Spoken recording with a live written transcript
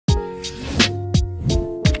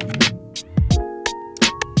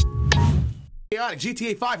chaotic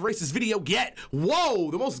GTA 5 races video yet. Whoa,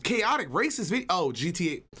 the most chaotic races video. Oh,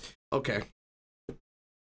 GTA. Okay.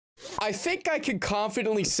 I think I can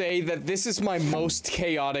confidently say that this is my most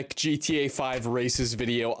chaotic GTA 5 races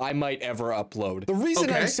video I might ever upload. The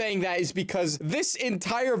reason I'm saying that is because this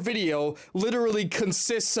entire video literally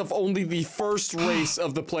consists of only the first race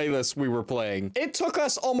of the playlist we were playing. It took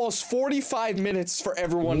us almost 45 minutes for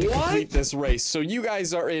everyone to complete this race, so you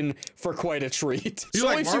guys are in for quite a treat.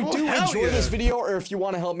 So if you do enjoy this video, or if you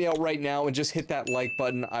want to help me out right now and just hit that like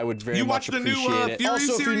button, I would very much appreciate it.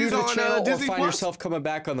 Also, if you're new to the channel or find yourself coming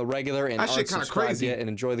back on the regular and aren't subscribed yet and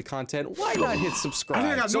enjoy the content, why not hit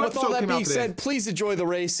subscribe? So with all that being said, please enjoy the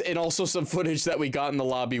race and also some footage that we got in the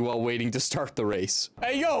lobby while waiting to start the race.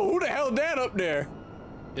 Hey yo, who the hell is that up there?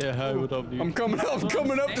 Yeah, hi, what up, dude? I'm coming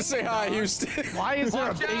up to say hi, Houston. Why is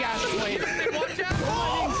there a big ass plane?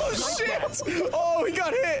 Oh shit! Oh, he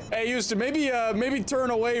got hit. Hey Houston, maybe turn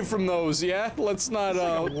away from those, yeah? Let's not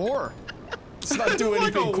war. Let's not do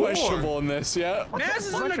anything questionable in this, yeah? This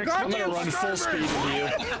is in the I'm gonna run full speed into you.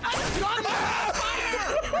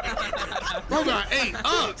 Bro got 8 up.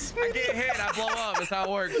 I get hit, I blow up. That's how it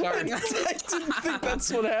works. Sorry. I didn't think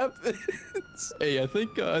that's what happened. Hey, I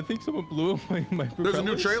think someone blew up my There's a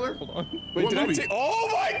new trailer? Hold on. Wait, did I take? Oh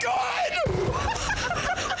my god!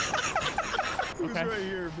 Who's right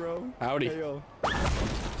here, bro? Howdy. Hey, yo.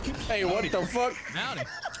 Hey, what the fuck? Howdy.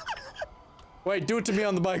 Wait, do it to me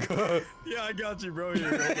on the bike. Yeah, I got you, bro.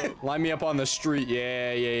 Here, hold up. Line me up on the street.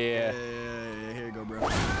 Yeah. Yeah, here you go, bro.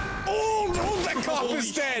 Oh, no, that cop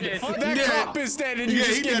is dead. That cop is dead, and you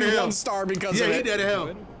just gave me 1 star because of it. Yeah, he dead as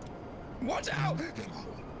hell. Watch out.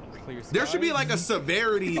 There should be like a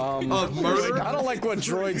severity of murder. I don't like what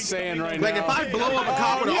Droid's saying right Like now. if I blow up a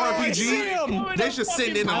cop with an RPG, they should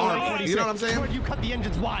send in the army. You know what I'm saying? You cut the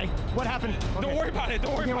engines. Why? What happened? Okay. Don't worry about it.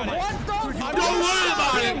 Don't worry about it. What the fuck? Don't worry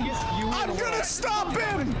about him. I'm gonna stop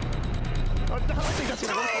him. I think that's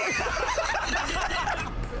gonna work.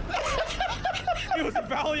 It was a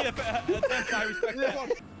valiant attempt. I respect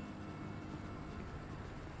that.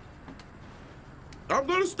 I'm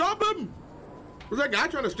gonna stop him. Was that guy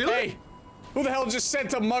trying to steal it? Hey, who the hell just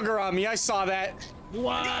sent a mugger on me? I saw that.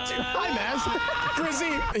 What? Hi, Maz.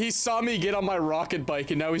 Grizzy, he saw me get on my rocket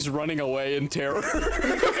bike and now he's running away in terror.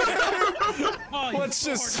 Let's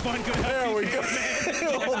just, there we go.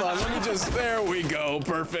 Hold on, let me just, there we go,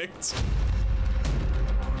 perfect.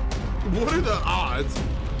 What are the odds?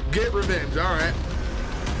 Get revenge, all right.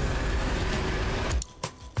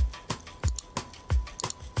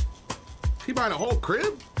 He buying a whole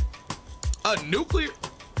crib? A nuclear?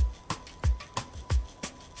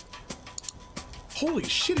 Holy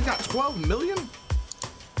shit, he got 12 million?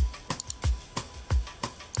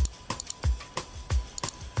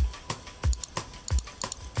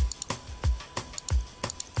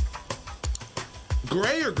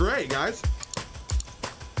 Gray or gray, guys?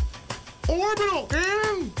 Orbital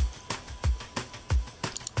cannon!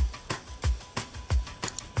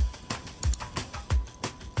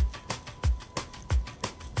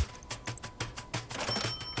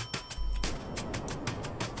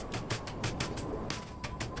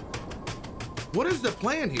 What is the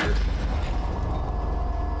plan here?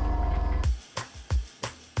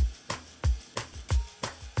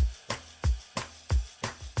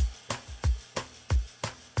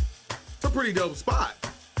 It's a pretty dope spot.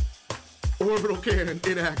 Orbital cannon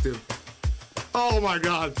inactive. Oh my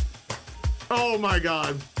god. Oh my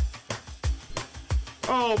god.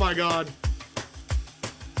 Oh my god.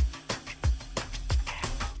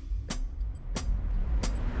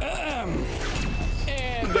 And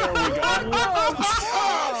there we go.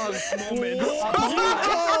 Moment. You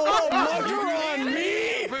call a mugger on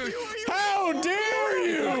me? How dare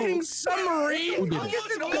you? Fucking submarine. What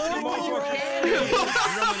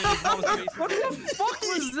the fuck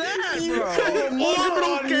was that, bro?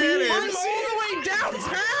 Orbital cannon. I'm all the way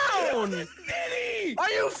downtown.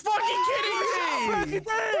 Are you fucking kidding me?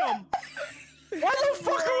 Damn. Why the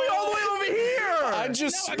fuck are we all the way over here?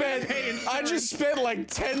 I just spent like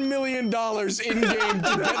 $10 million in game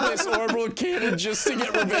to get this orbital cannon just to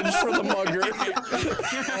get revenge for the mugger.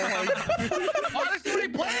 Oh, there's too many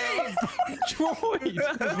planes.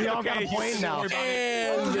 We all got a plane now.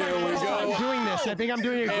 And there we go. I'm doing this. I think I'm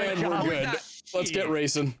doing a great And job. we're good. Let's get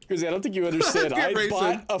racing. Because I don't think you understand. I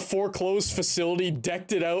bought a foreclosed facility,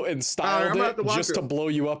 decked it out, and styled it just to blow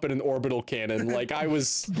you up in an orbital cannon. Like I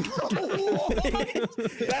was.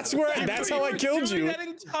 That's how I killed you. That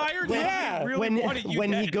entire time. Yeah.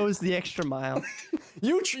 When he goes the extra mile.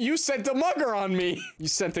 You sent a mugger on me. You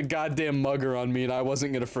sent a goddamn mugger on me, and I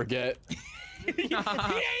wasn't gonna forget. He ain't even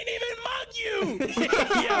mugged you!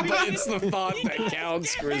 Yeah, but it's the thought that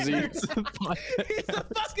counts, Grizzy. He's a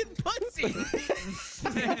fucking pussy!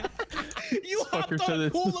 You hopped on a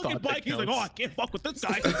cool-looking bike. He's like, oh, I can't fuck with this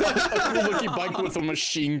guy. A cool-looking bike with a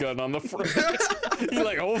machine gun on the front. You're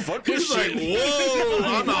like, oh, fuck this He's like, shit. whoa!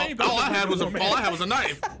 I'm out. All I had was a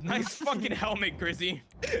knife. Nice fucking helmet, Grizzy.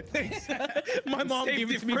 My mom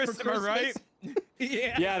gave it to me for Christmas, right?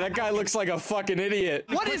 Yeah. Yeah, that guy looks like a fucking idiot.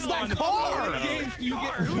 What is that car?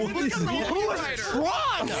 Who is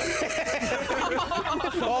Tron?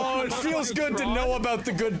 Oh, it feels good to know about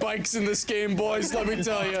the good bikes in this game, boys, let me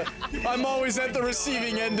tell you. I'm always at the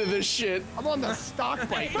receiving end of this shit. I'm on the stock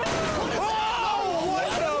bike. Oh,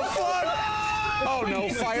 what the fuck? Oh, no,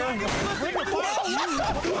 fire.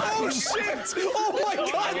 Oh, shit. Oh, my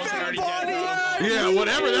God, that body. Yeah,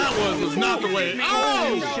 whatever that was not the way.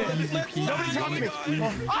 Oh!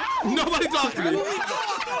 Nobody talk to me.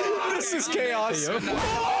 This is chaos.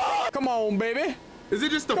 Come on, baby. Is it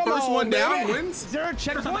just the Come first on, one down baby. wins? Is there a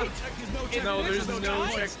checkpoint? No, there's no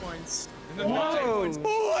checkpoints.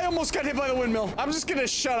 Oh, I almost got hit by the windmill. I'm just gonna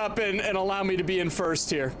shut up and allow me to be in first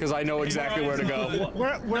here, because I know exactly where to go.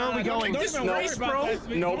 Where are we going? Don't even worry about that,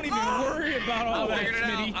 Smitty. Nope. Don't even worry about all that,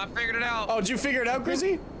 Smitty. I figured it out. Oh, did you figure it out,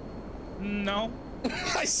 Grizzy? No.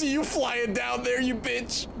 I see you flying down there, you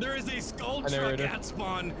bitch. There is a skull truck at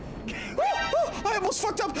spawn. I almost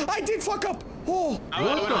fucked up. I did fuck up. Oh.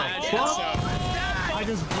 What the fuck? I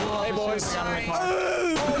just blew up. Hey, boys. Oh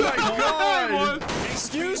my god!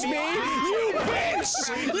 Excuse me, you bitch!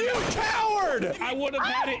 You coward! I would have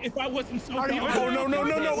had it if I wasn't so dumb. Oh, no,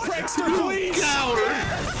 Prankster, please! Coward!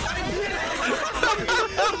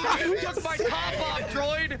 You took my top off,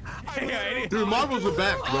 droid. Dude, Marvel's the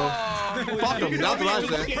best, bro. Fuck them, that's what I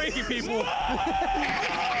say. Cranky people.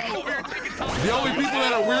 The only people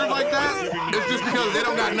that are weird like that is just because they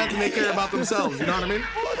don't got nothing they care about themselves, you know what I mean?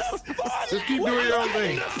 Just keep doing your own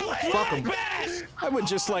thing. Fuck them. I would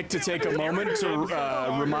just like to take a moment to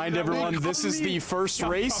remind everyone this is the first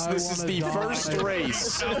race. This is the first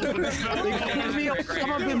race.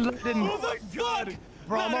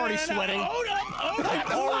 Bro, I'm already sweating.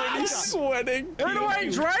 I'm already sweating. Where do I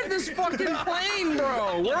drive this fucking plane,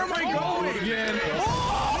 bro? Where am I going? Again.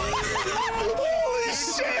 Holy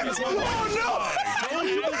shit! Oh no!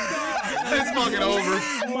 It's fucking over.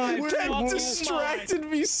 That distracted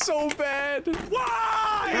me so bad.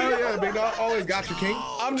 Hell yeah, big dog. Always got you, king.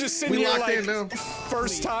 I'm just sitting We here locked like, in now.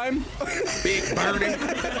 first time. Big Bernie.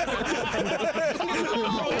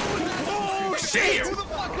 Oh shit! Who the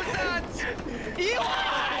fuck was that?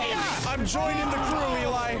 I'm joining the crew,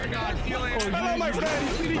 Eli. Hello, my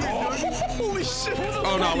friend. Holy shit!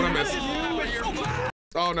 Oh no, what I missed?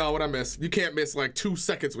 Oh no, what I missed? You can't miss like 2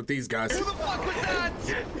 seconds with these guys. Who the fuck was that?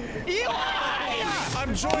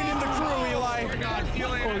 I'm joining the crew, Eli.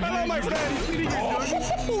 Hello, my friend.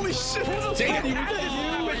 Holy shit! Damn.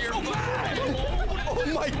 Oh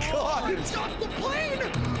my god! Stop the plane!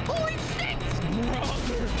 Holy shit!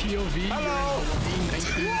 POV. Hello.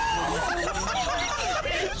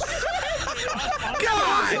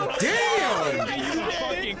 God damn!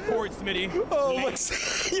 Fucking court, Smitty. Oh,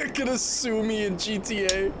 you're gonna sue me in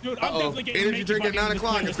GTA. Dude, I'm definitely getting Energy drink at 9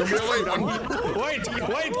 o'clock. It's gonna be a late one.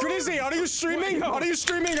 Wait, Grizzy, are you streaming? Are you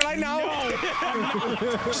streaming right now?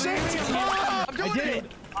 Shit! I did it.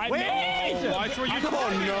 Wait! I swear you Oh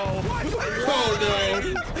no! Oh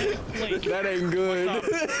That ain't good.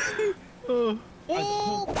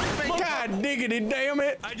 Oh, God diggity damn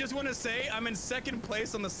it! I just want to say I'm in second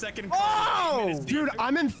place on the second. Oh, dude,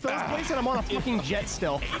 I'm in third place and I'm on a fucking jet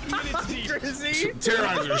still. no!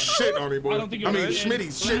 Terrorizer shit on me, boy. I mean,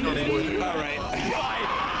 Schmitty's shit on me, boy. All right.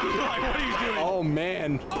 What are you doing? Oh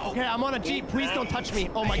man. Okay, I'm on a Jeep. Please don't touch me.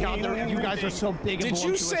 Oh my god, you guys are so big and Did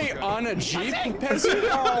you voluptuous. say on a Jeep, peasant?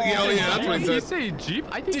 Hell yeah, that's what he Did you said. say Jeep?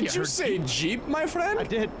 I think Did you say Jeep, my friend? I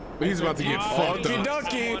did. He's about to get fucked Okie up.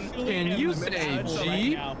 dokie. Can you say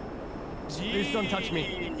Jeep? Please don't touch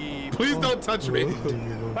me. Please don't touch me.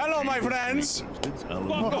 Hello, my friends.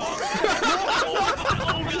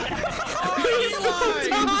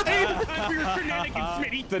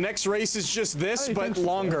 The next race is just this, but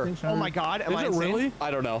longer. Oh my god, am I insane? Really?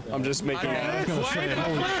 I don't know. I'm just making it. Holy shit.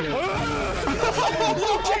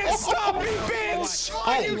 You can't stop me, bitch!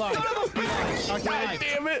 God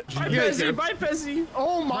damn it! Bye, Pezzy.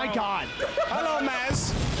 Oh my god. Hello,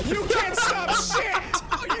 Maz. You can't stop shit!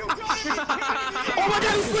 Oh my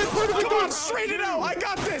god, he slipped. Come on, straighten it out. I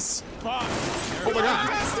got this. Oh my god.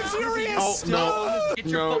 Fast and Furious. Oh no.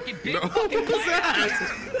 Get your fucking big fucking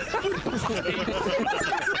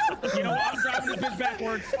You know what? I'm driving this bitch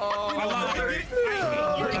backwards. I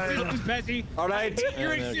hate your existence, Bessie. All right. I hate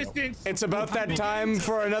your existence. It's about that time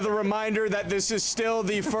for another reminder that this is still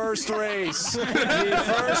the first race. The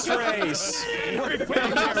first race.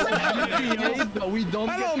 We don't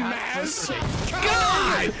Hello, get Maz.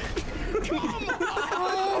 God!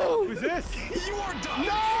 Who's this? You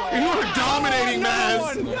are dominating,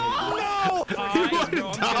 Maz. No! You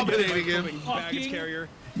are dominating him. Baggage carrier.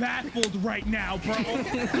 Baffled right now, bro.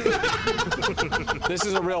 This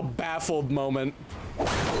is a real baffled moment.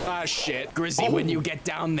 Ah, shit. Grizzy, when you get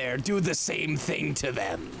down there, do the same thing to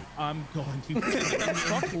them. I'm going to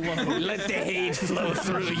fuck low. Let the hate flow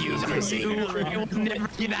through you, Grizzy. You'll never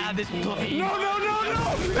get out of this plane. No!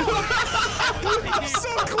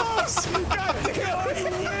 So close! God damn! I'm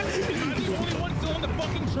the only one still in the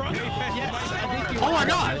fucking truck. Oh my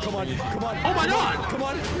God! Come on. Oh my God! Come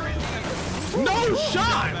on. No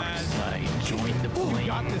shot! Join the plane.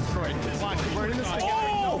 We're in this.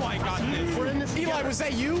 Oh my God! We're in this. Eli, was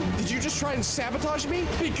that you? Did you just try and sabotage me?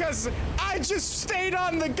 Because I just stayed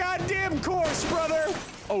on the goddamn course, brother.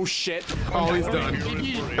 Oh shit. Oh, he's done.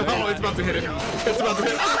 Oh, it's about to hit him. It's about to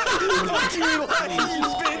hit him. Fuck you, Eli, you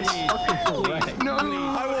bitch. No.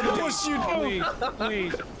 I will push you.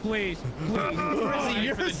 Please.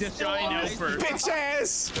 You're for the Dino first. Bitch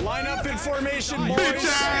ass. Line up in formation, boys. Bitch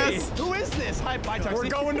ass. Who is this? Hi, bye, Tuxie. We're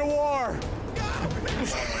going to war.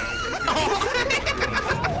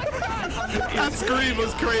 That scream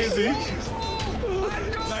was crazy.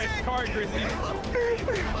 Nice car, Grizzly.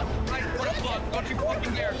 Don't you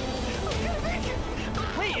fucking dare.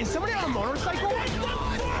 Wait, is somebody on a motorcycle?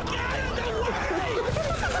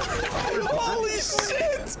 Holy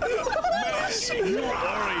shit.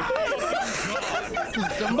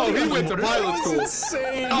 Oh, he went to pilot school.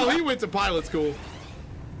 Insane. Oh, he went to pilot school.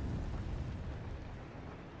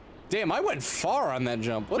 Damn, I went far on that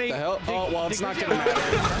jump. What the hell? Oh, well, it's not gonna matter.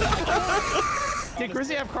 Did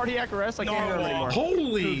Grizzy have cardiac arrest? I can't hear him anymore.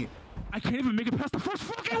 Holy. I can't even make it past the first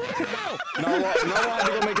fucking window. Narwhal had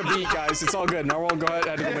to go make a beat, guys. It's all good. Narwhal, go ahead. I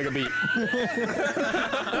had to go make a beat.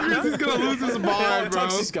 He's gonna lose his mind, bro.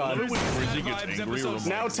 Tuxie's gone.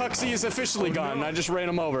 Now Tuxie is officially gone. I just ran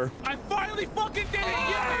him over. I finally fucking did it!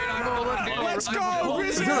 Yeah! Let's go,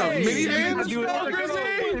 Grizzly! Is that a minivan? Let's go,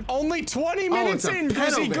 Grizzly! Only 20 Oh, minutes it's a in,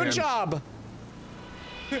 Grizzly. pedal Good van. job.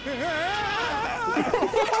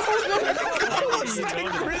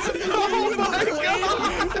 Oh my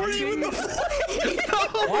God! Were you in the flame?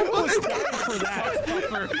 What was that for that?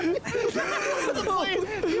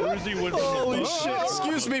 Holy shit.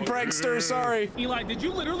 Excuse me, prankster. Sorry. Eli, did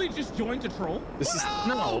you literally just join to troll? This is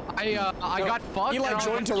No, I got fucked. Eli and I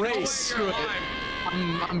joined was to like, race. screw it.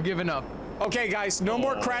 I'm giving up. Okay, guys, no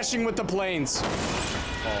more crashing with the planes.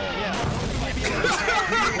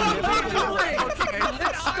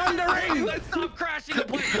 Let's stop crashing the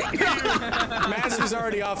plane. Maz was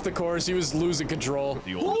already off the course. He was losing control.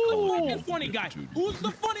 Who's the fucking funny guy? Who's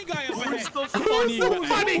the funny guy up ahead?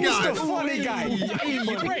 Funny guy.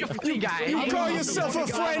 The funny guy. You call yourself a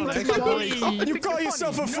friend. You call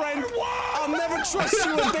yourself a friend. I'll never trust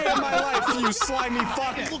you a day in my life, you slimy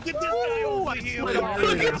fuck. Look at this guy over here.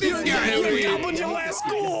 Look at this guy over You here. gobbled your last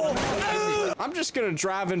goal. I'm just gonna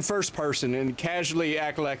drive in first person and casually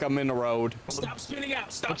act like I'm in the road. Stop spinning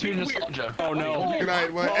out. Stop What's your being weird. nostalgia? Oh no. Good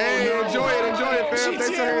night. Well, hey, enjoy it, fam. Thanks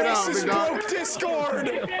for hanging out, Races big dog. broke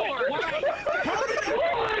Discord.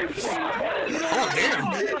 Oh,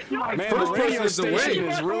 damn. Man, First the radio person is the station way.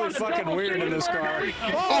 is really fucking weird in this car.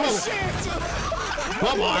 Oh, shit!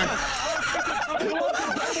 Bye-bye. What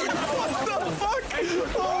the fuck?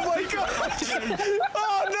 Oh my god!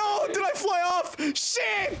 Oh no! Did I fly off?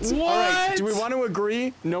 Shit! What? All right, do we want to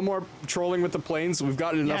agree? No more trolling with the planes. We've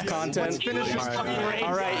gotten enough content. Let's finish this fucking race.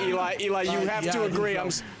 All right, Eli, you have to agree.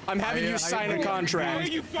 I'm having you sign a Why are contract.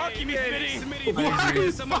 you fucking me, Smitty? Why are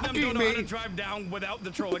you Some of them don't fucking know how to me? drive down without the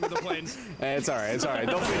trolling of the planes. It's all right.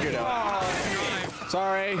 They'll figure it out.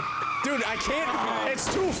 Sorry. Dude, I can't.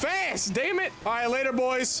 It's too fast. Damn it. All right, later,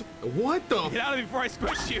 boys. What the? Get out of me before I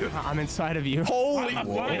squish you. I'm inside of you. Holy. I'm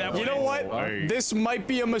flying that You way. know what? This might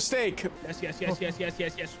be a mistake.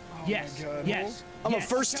 Yes. I'm a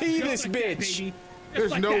first tee Just this like that, bitch. baby. Just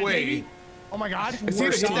There's like no that, way. baby. Oh my god. Is he gonna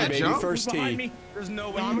First hit tee, that baby. jump? First Behind tee. me. There's no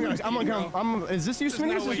way. Is this you,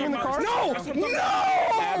 Smitty? Is this you in the car? No!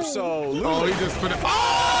 Absolutely. Oh, he just put it.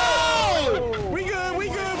 Oh! We good.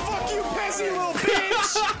 Fuck you, Pessy little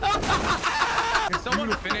bitch. Can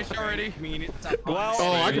someone finish already? Well,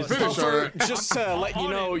 Oh, I can finish already. just to let you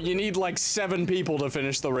know, you need like 7 people to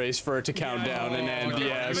finish the race for it to count down and end.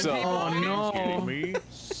 Yeah, so. Oh no.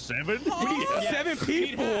 7? We need 7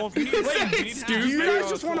 people. Do you guys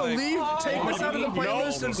just want to leave, take this out of the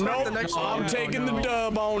playlist, and start the next one? I'm taking the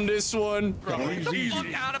dub on this one. Look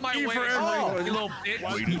out of my way, you little bitch.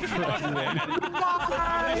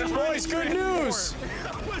 Boys, good news.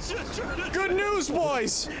 Good news,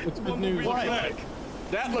 boys. Good news.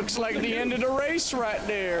 That looks like the end of the race right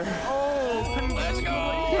there. Let's go.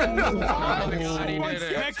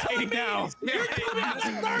 Spectating now.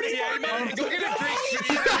 Yeah, man, go get a drink.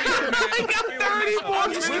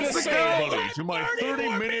 To my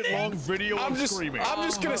 30-minute long video of screaming. I'm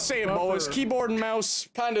just gonna say it, boys. Keyboard and mouse,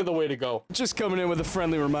 kind of the way to go. Just coming in with a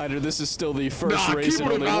friendly reminder, this is still the first race,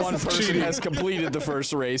 and only one person has completed the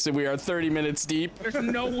first race, and we are 30 minutes deep. There's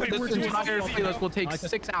no way we're This doing entire video will take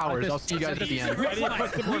 6 hours. I'll see you guys at the end. baby.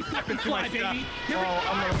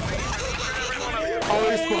 Oh,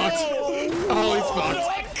 he's fucked. Oh, he's fucked.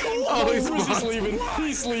 Oh, he's He's fucked. leaving.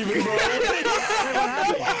 He's leaving, bro.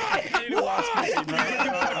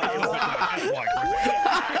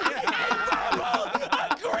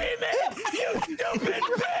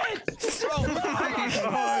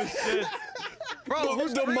 Bro,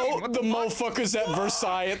 The motherfuckers at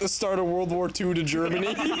Versailles at the start of World War II to Germany.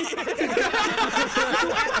 We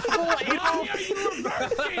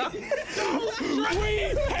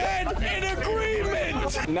had an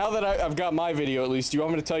agreement! Now that I've got my video, at least, do you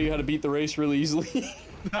want me to tell you how to beat the race really easily?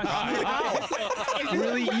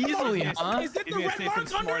 Really easily, huh? Is it the red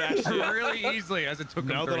mark under? really easily, as it took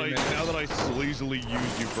Now that I sleazily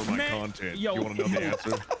used you for my content, yo. you want to know the answer?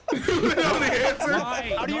 Know the answer?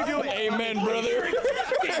 How do you do it? Amen, brother.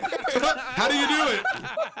 How do you do it?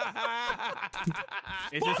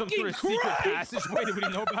 Is there some sort of secret passageway that we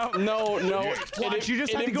didn't know about? No. What, you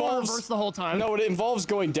just had to go in reverse the whole time? No, it involves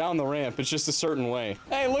going down the ramp. It's just a certain way.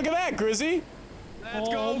 Hey, look at that, Grizzy. Let's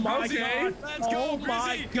go, Grizzy. Let's go,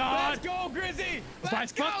 Grizzy. Let's go, Grizzy.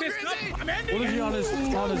 Let's fuck this up. I'm ending What is he on his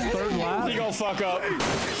third lap? He gonna fuck up.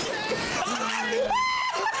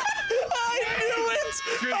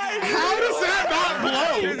 How does that not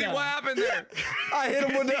blow? Grizzy, what happened there? I hit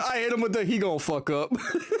him with the he gonna fuck up.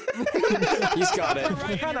 He's got it.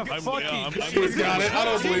 He's got it. I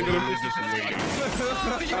don't believe in him.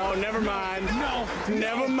 Oh, never mind. No.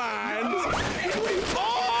 Never mind.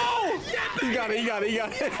 Oh! He got it.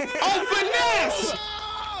 Oh, finesse!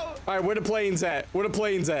 All right, where the planes at?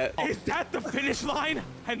 Is that the finish line?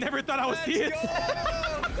 I never thought I would see it.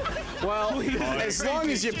 Well, as long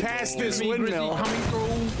as you pass this windmill.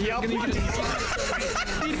 Yep.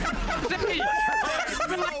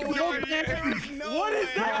 What is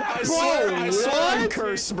that? I swear I'm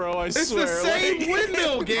cursed, bro. I It's swear. the same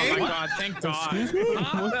windmill game. God, thank God.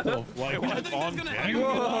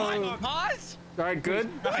 Pause? All right, good.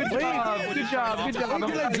 Good job. We did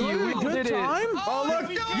it. Oh, look,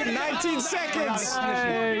 19 seconds.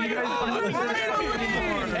 Hey,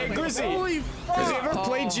 Grizzy. Have you ever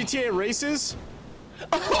played GTA Races?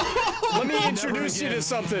 Let me introduce you to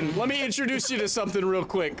something. Real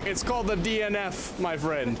quick. It's called the DNF, my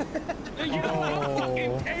friend. You don't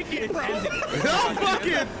fucking take it, bro. Don't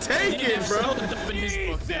fucking take it, bro.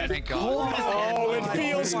 Thank God. Oh, it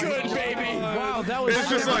feels good, baby. Wow, that was It's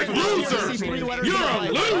just like, loser. You're a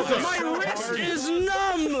loser. My wrist is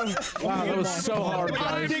numb! wow, that was so hard, My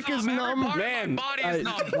guys. dick is numb. Man, Body is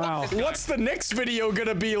numb. Wow. what's the next video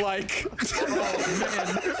gonna be like?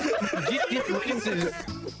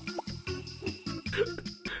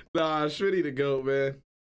 Nah, Schmitty the GOAT, man.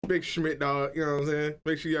 Big Schmidt dog, you know what I'm saying?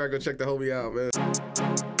 Make sure y'all go check the homie out, man.